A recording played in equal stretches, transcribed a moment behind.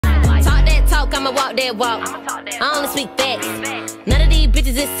talk, I'ma walk that walk. I only speak facts. None of these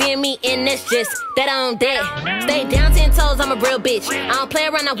bitches is seeing me in this just that on that. Stay down 10 toes, I'm a real bitch. I don't play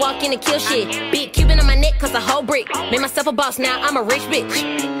around, I walk in and kill shit. Big Cuban on my neck, cause a whole brick. Made myself a boss, now I'm a rich bitch.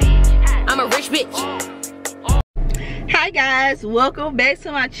 I'm a rich bitch. Hi guys, welcome back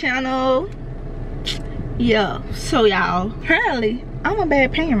to my channel. Yeah, so y'all, apparently I'm a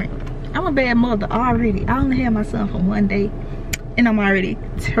bad parent. I'm a bad mother already. I only had my son for 1 day and I'm already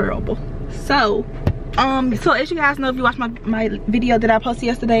terrible. So as you guys know, if you watched my video that I posted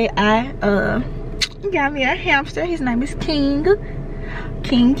yesterday, I got me a hamster. His name is King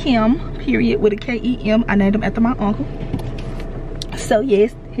Kim, period, with a K-E-M. I named him after my uncle. So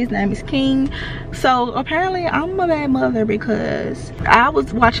yes, his name is King. So apparently I'm a bad mother because I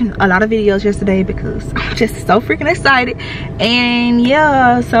was watching a lot of videos yesterday because I'm just so freaking excited. And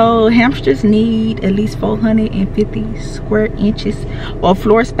yeah, so hamsters need at least 450 square inches of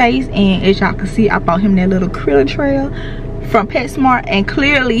floor space. And as y'all can see, I bought him that little critter trail from PetSmart, and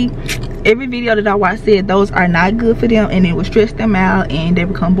clearly every video that I watched said those are not good for them and it will stress them out and they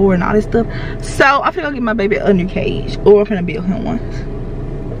become bored and all this stuff. So I'm finna go get my baby a new cage, or I'm finna build him one.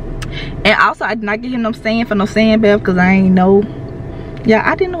 And also I did not get him no sand for no sand bath because I ain't know. Yeah,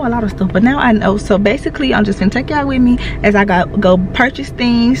 I didn't know a lot of stuff, but now I know. So basically I'm just gonna take y'all with me as I go purchase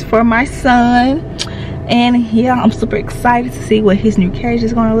things for my son. And yeah, I'm super excited to see what his new cage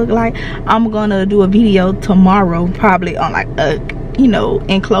is gonna look like. I'm gonna do a video tomorrow probably on like a, you know,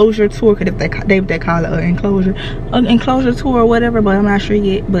 enclosure tour, because if they call it an enclosure tour or whatever, but I'm not sure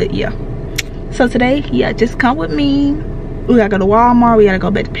yet. But yeah, so today, yeah, just come with me. We gotta go to Walmart, we gotta go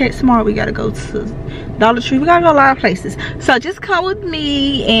back to PetSmart, we gotta go to Dollar Tree, we gotta go a lot of places. So just come with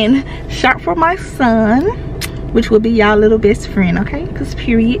me and shop for my son, which will be y'all little best friend, okay? Because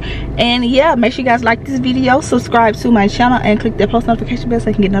period. And yeah, make sure you guys like this video, subscribe to my channel, and click that post notification bell so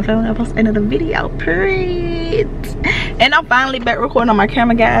you can get notified when I post another video, period. And I'm finally back recording on my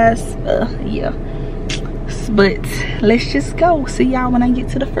camera, guys. Yeah, but let's just go. See y'all when I get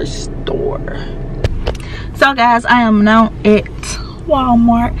to the first store. So guys, I am now at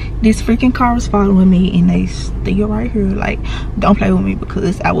Walmart. This freaking car is following me and they still right here. Like, don't play with me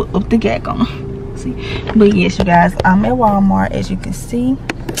because I will up the gag on them. See, but yes, you guys, I'm at Walmart, as you can see.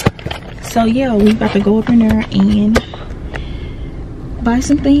 So yeah, we about to go up in there and buy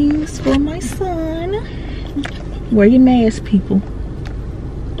some things for my son. Wear your mask, people.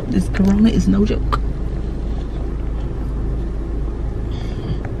 This corona is no joke.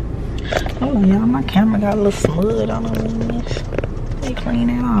 Hold on, y'all, my camera got a little smud on the lens. They clean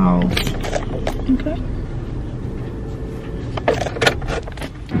that off. Okay.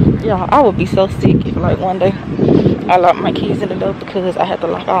 Y'all, I would be so sick if like one day I locked my keys in the door, because I had to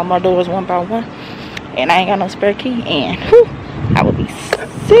lock all my doors one by one and I ain't got no spare key, and whew, I would be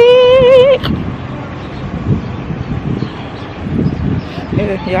sick.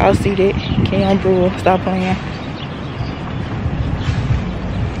 Yeah, y'all see that? Cam Brewer, stop playing.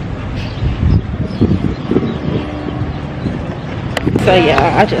 So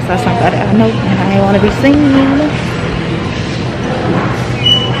yeah, I just saw somebody I know and I ain't want to be seen.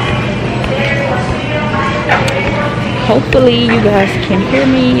 Hopefully you guys can hear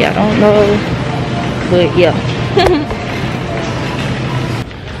me. I don't know, but yeah.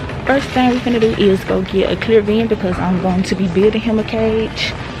 First thing we're gonna do is go get a clear bin, because I'm going to be building him a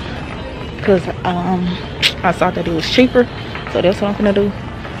cage, because I saw that it was cheaper. So that's what I'm gonna do.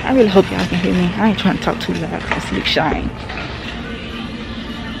 I really hope y'all can hear me. I ain't trying to talk too loud because it's shine.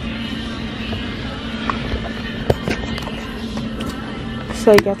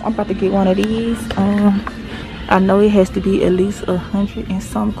 So you guys, I'm about to get one of these. I know it has to be at least 100 and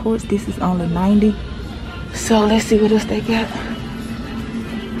some quarts. This is only 90. So let's see what else they got.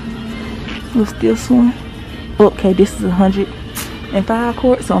 What's this one? Okay, this is 105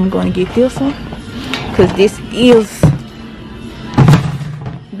 quarts. So I'm going to get this one, because this is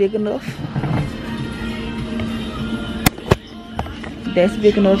big enough. That's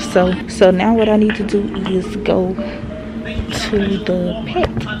big enough. So now what I need to do is go to the pet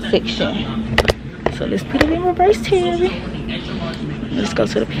section. So let's put it in reverse, Terry. Let's go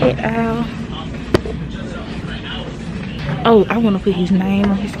to the pet aisle. Oh, I want to put his name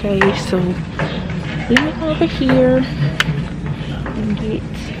on his cage, so let me go over here and get.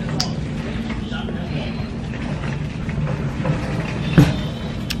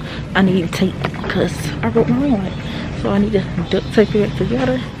 I need tape because I broke my ring, so I need to duct tape it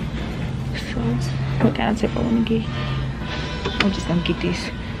together. So what kind of tape I want to get? I'm just gonna get this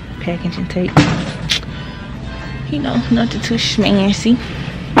packaging tape. You know, nothing too schmancy.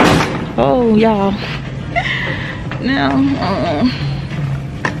 Oh, y'all. Now,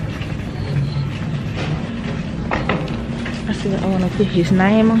 I said I want to put his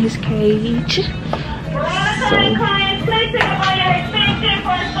name on his cage. So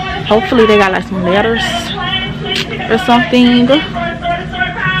hopefully they got like some letters or something.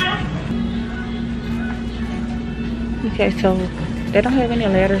 Okay, so they don't have any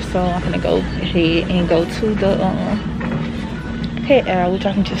letters, so I'm gonna go ahead and go to the pet aisle, which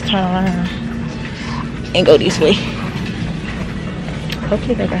I can just turn around and go this way.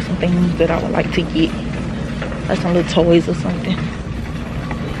 Hopefully they got some things that I would like to get, like some little toys or something.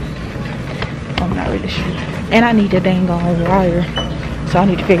 I'm not really sure. And I need a dang on wire, so I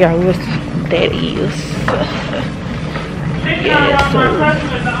need to figure out what that is. Yeah, so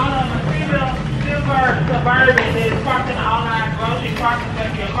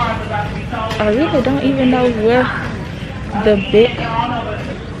I really don't even know where the bit.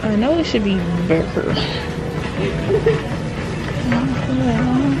 I know it should be better.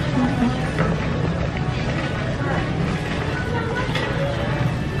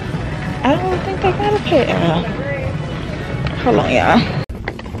 I don't think they got a pet aisle. Hold on, y'all.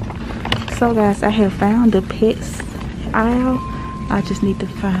 So guys, I have found the pets aisle. I just need to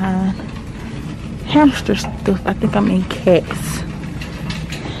find hamster stuff. I think I'm in cats.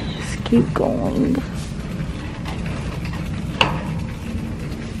 Let's keep going.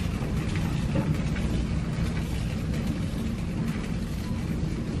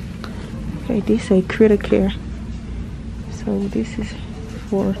 Okay, this is critter care. So this is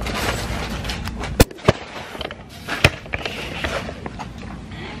for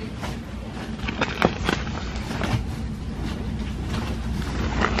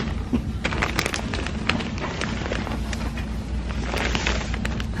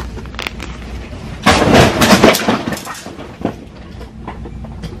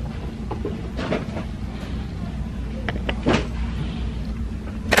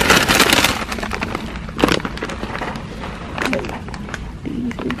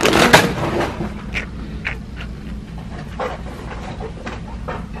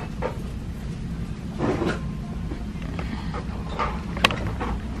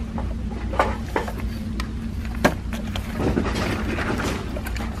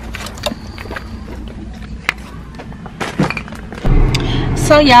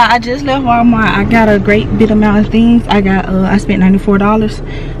so yeah, I just left Walmart. I got a great bit amount of things. I spent $94.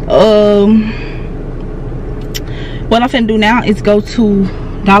 What I'm finna do now is go to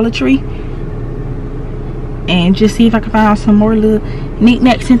Dollar Tree and just see if I can find some more little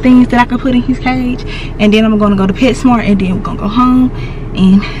knickknacks and things that I can put in his cage. And then I'm gonna go to PetSmart, and then we're gonna go home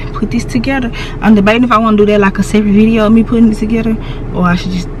and put this together. I'm debating if I want to do that like a separate video of me putting it together, or I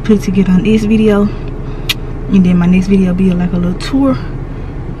should just put it together on this video, and then my next video be like a little tour.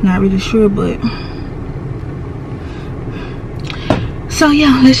 Not really sure, but so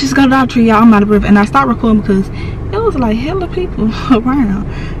yeah, let's just go to Dollar Tree, y'all. I'm out of breath, and I stopped recording because it was like hella people around,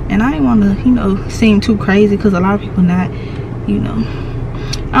 and I didn't want to, you know, seem too crazy, because a lot of people not, you know,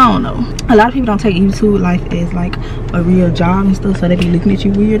 I don't know, a lot of people don't take YouTube life as like a real job and stuff, so they be looking at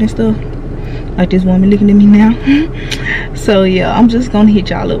you weird and stuff, like this woman looking at me now. So yeah, I'm just gonna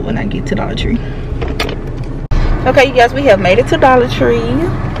hit y'all up when I get to Dollar Tree. Okay, you guys, we have made it to Dollar Tree.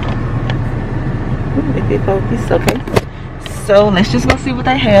 If it focus, okay. So let's just go see what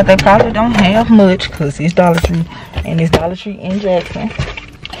they have. They probably don't have much because it's Dollar Tree, and it's Dollar Tree in Jackson,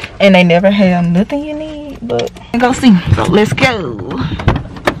 and they never have nothing you need. But go see. So let's go.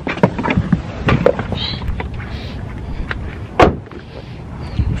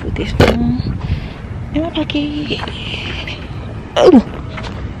 Put this phone in my pocket. Oh.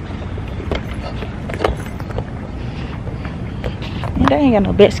 They ain't got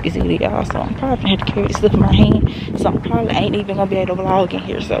no baskets either, y'all, so I'm probably gonna have to carry this stuff in my hand. So I probably ain't even gonna be able to vlog in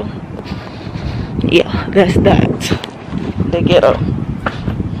here. So yeah, that's that. The ghetto.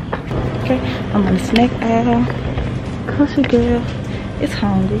 Okay, I'm on the snack aisle cause your girl is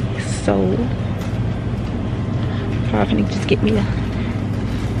hungry, so probably gonna just get me a.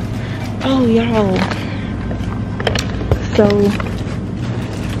 Oh y'all, so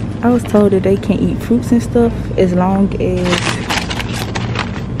I was told that they can eat fruits and stuff as long as.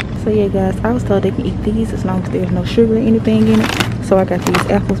 So yeah guys, I was told they can eat these as long as there's no sugar or anything in it. So I got these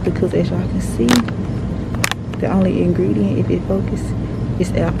apples because, as y'all can see, the only ingredient, if it focus,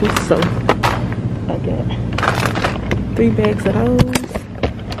 is apples. So I got 3 bags of those.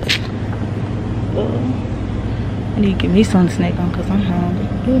 I need to give me something to snack on because I'm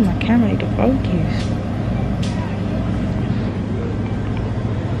hungry. Ooh, my camera need to focus.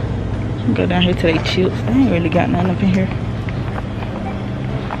 Go down here to they chips. I ain't really got none up in here.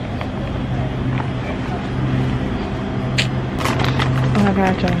 Oh my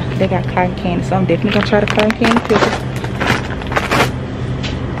god, y'all, they got cotton candy, so I'm definitely gonna try the cotton candy pickles.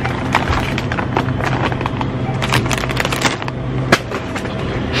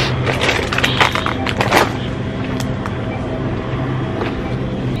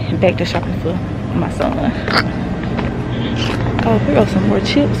 back to shopping for my son. Oh, here are some more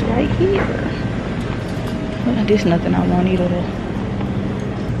chips right here. Well, this nothing I want either though.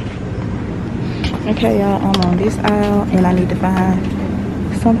 Okay, y'all, I'm on this aisle and I need to find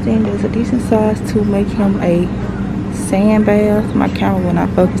something that's a decent size to make him a sand bath. My camera will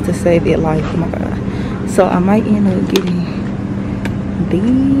not focus to save it life. Oh my god. So I might end up getting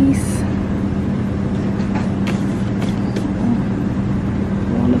these.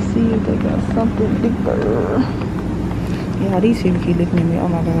 I want to see if they got something bigger. Yeah, these people keep looking at me. Oh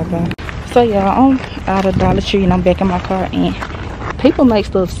my god, bro. So yeah, I'm out of Dollar Tree and I'm back in my car, and people make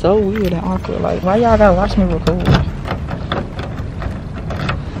stuff so weird and awkward. Like, why y'all gotta watch me record?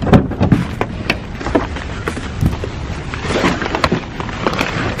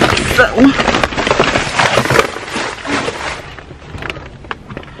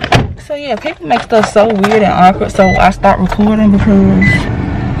 So yeah, people make stuff so weird and awkward, so I start recording because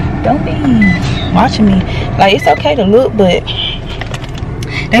don't be watching me. Like, it's okay to look, but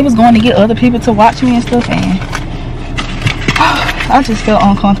they was going to get other people to watch me and stuff, and I just felt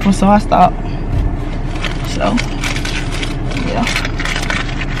uncomfortable, so I stopped. So yeah,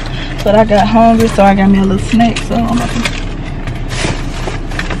 but I got hungry, so I got me a little snack. So I'm about to,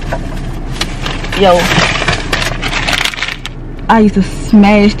 yo, I used to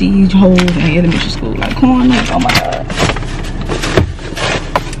smash these holes in elementary school, like corn nuts. Oh my god.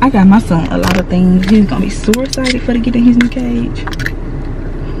 I got my son a lot of things. He's gonna be so excited for to get in his new cage.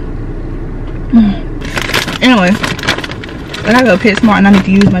 Anyway, I gotta go PetSmart and I need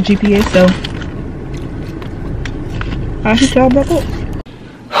to use my GPS, so I should y'all back up.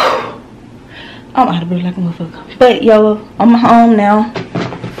 I'm out of breath like a motherfucker. But yo, I'm home now.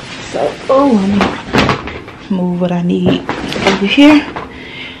 So, oh, let me move what I need over here.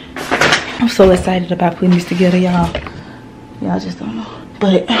 I'm so excited about putting this together, y'all. Y'all just don't know.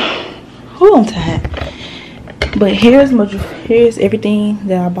 But, oh, I'm tired. But here's everything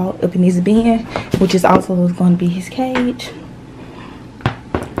that I bought up in this bin, which is also going to be his cage.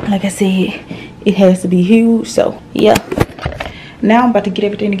 Like I said, it has to be huge. So yeah, now I'm about to get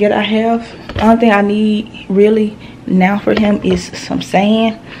everything together. I have, the only thing I need really now for him is some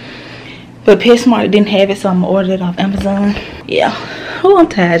sand, but PetSmart didn't have it, so I'm gonna order it off Amazon. Yeah. Oh, I'm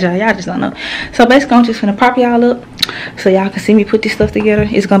tired, y'all. Y'all just don't know. So basically, I'm just gonna prop y'all up so y'all can see me put this stuff together.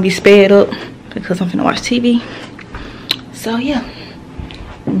 It's gonna be sped up because I'm finna watch TV. So yeah,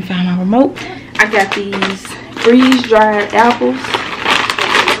 let me find my remote. I got these freeze-dried apples,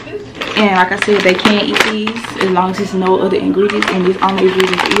 and like I said, they can't eat these as long as there's no other ingredients, and this only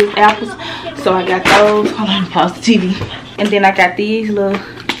ingredient is apples. So I got those. Hold on, pause the TV. And then I got these little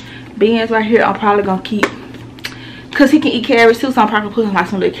beans right here. I'm probably gonna keep, cause he can eat carrots too, so I'm probably putting like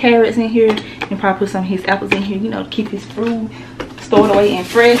some little carrots in here, and probably put some of his apples in here, you know, to keep his food stored away and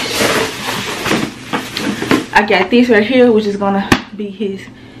fresh. I got this right here, which is gonna be his,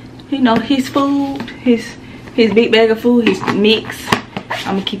 you know, his food, his big bag of food, his mix.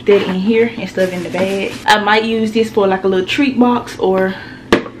 I'm gonna keep that in here and stuff in the bag. I might use this for like a little treat box, or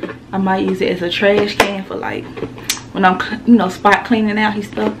I might use it as a trash can for like when I'm, you know, spot cleaning out his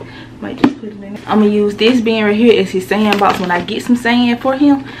stuff. Might just put it in. I'm gonna use this bin right here as his sand box when I get some sand for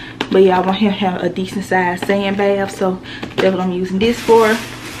him. But yeah, I want him to have a decent sized sand bath, so that's what I'm using this for.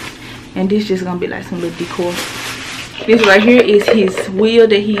 And this just gonna be like some little decor. This right here is his wheel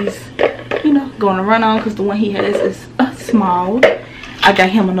that he's, you know, gonna run on, because the one he has is small. I got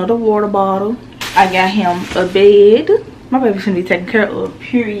him another water bottle. I got him a bed. My baby's gonna be taken care of,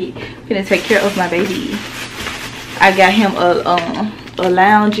 period. Gonna take care of my baby. I got him a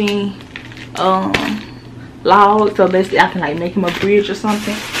lounging log, so basically I can like make him a bridge or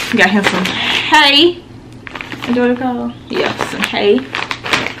something. Got him some hay. Is that what it's called? Yeah, some hay.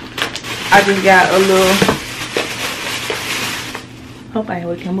 I just got a little, hope I ain't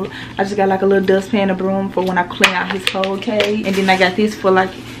waking him up. I just got like a little dustpan and broom for when I clean out his whole cage. And then I got this for like,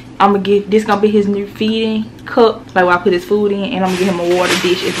 I'm gonna get, this gonna be his new feeding cup, like where I put his food in, and I'm gonna get him a water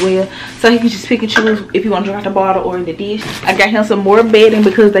dish as well, so he can just pick and choose if he want to drink out the bottle or in the dish. I got him some more bedding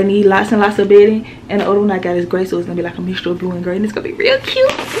because they need lots and lots of bedding, and the other one I got is gray, so it's gonna be like a mixture of blue and gray, and it's gonna be real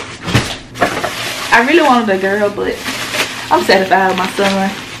cute. I really wanted a girl, but I'm satisfied with my son.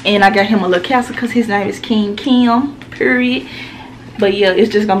 And I got him a little castle because his name is King Kim, period. But yeah,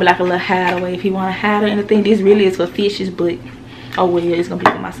 it's just gonna be like a little hideaway if he want to hide or anything. This really is for fishes, but oh well, it's gonna be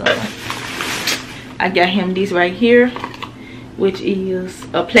for my son. I got him this right here, which is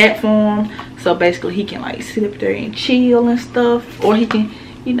a platform, so basically he can like sit up there and chill and stuff, or he can,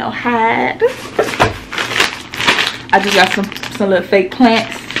 you know, hide. I just got some little fake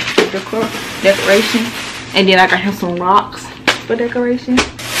plants for decoration, and then I got him some rocks for decoration.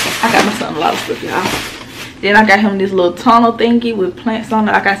 I got my son a lot of stuff, y'all. Then I got him this little tunnel thingy with plants on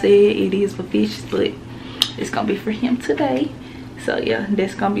it. Like I said, it is for fish, but it's gonna be for him today. So yeah,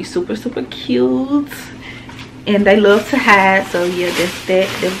 that's gonna be super cute. And they love to hide, so yeah, that's that.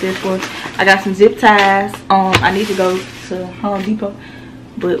 That's this for. I got some zip ties. I need to go to Home Depot,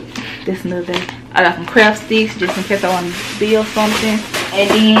 but that's another day. I got some craft sticks just in case I want to build something. And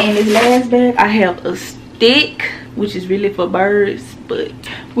then in this last bag, I have a stick, which is really for birds, but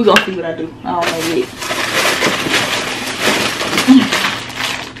we're gonna see what I do. I don't know yet.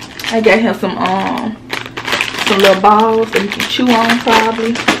 I got him some little balls that he can chew on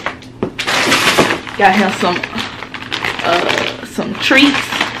probably. Got him some treats.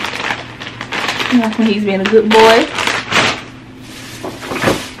 You know, when he's being a good boy.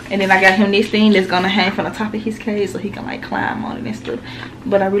 And then I got him this thing that's gonna hang from the top of his cage so he can like climb on it and stuff.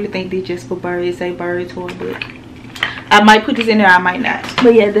 But I really think they're just for birds. It's a bird toy, but I might put this in there, I might not.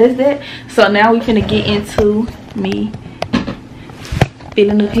 But yeah, that's that. So now we finna get into me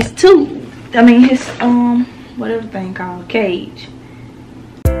filling up his tube. I mean his whatever thing called cage.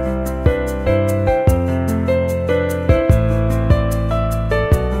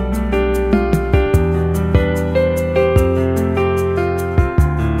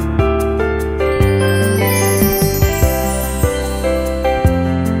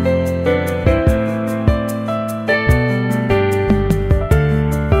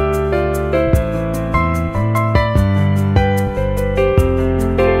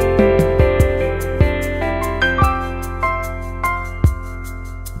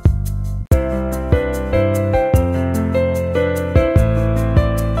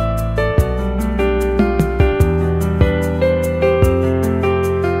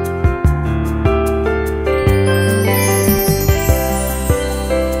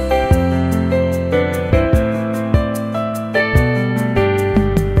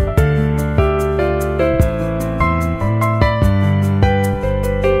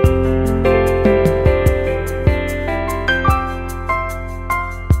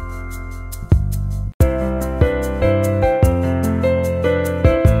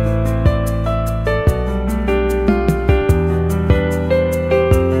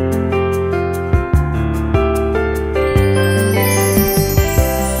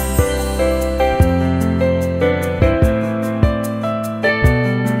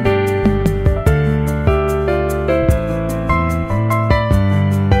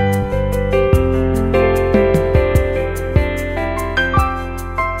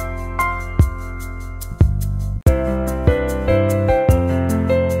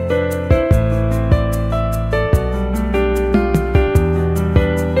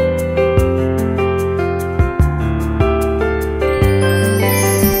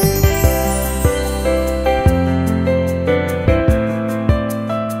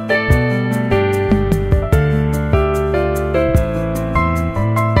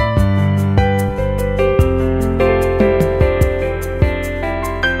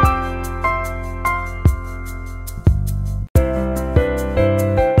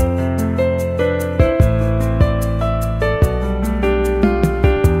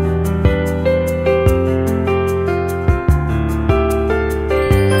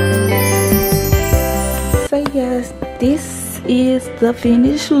 Yes, this is the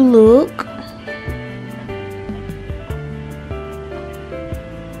finished look.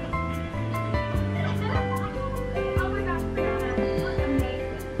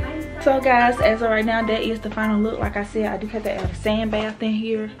 So guys, as of right now, that is the final look. Like I said, I do have to add a sand bath in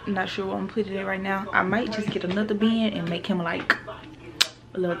here. I'm not sure what I'm putting it right now. I might just get another bin and make him like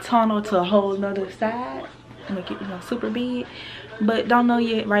a little tunnel to a whole nother side and make it, you know, super big. But don't know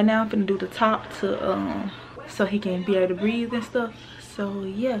yet. Right now I'm gonna do the top to so he can be able to breathe and stuff. So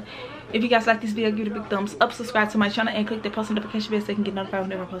yeah, if you guys like this video, give it a big thumbs up, subscribe to my channel, and click the post notification bell so you can get notified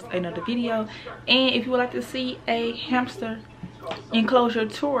whenever I post another video. And if you would like to see a hamster enclosure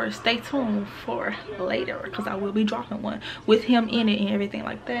tour, stay tuned for later, because I will be dropping one with him in it and everything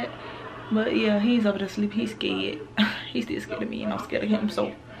like that. But yeah, he's over there asleep. He's scared. He's still scared of me and I'm scared of him.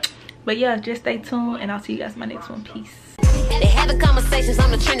 So but yeah, just stay tuned and I'll see you guys in my next one. Peace. They having conversations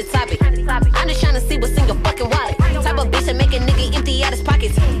on the trending topic. I'm just trying to see what's in your fucking wallet. Type of bitch that make a nigga empty out his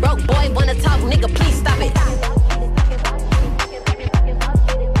pockets. Broke boy wanna talk, nigga, please stop it.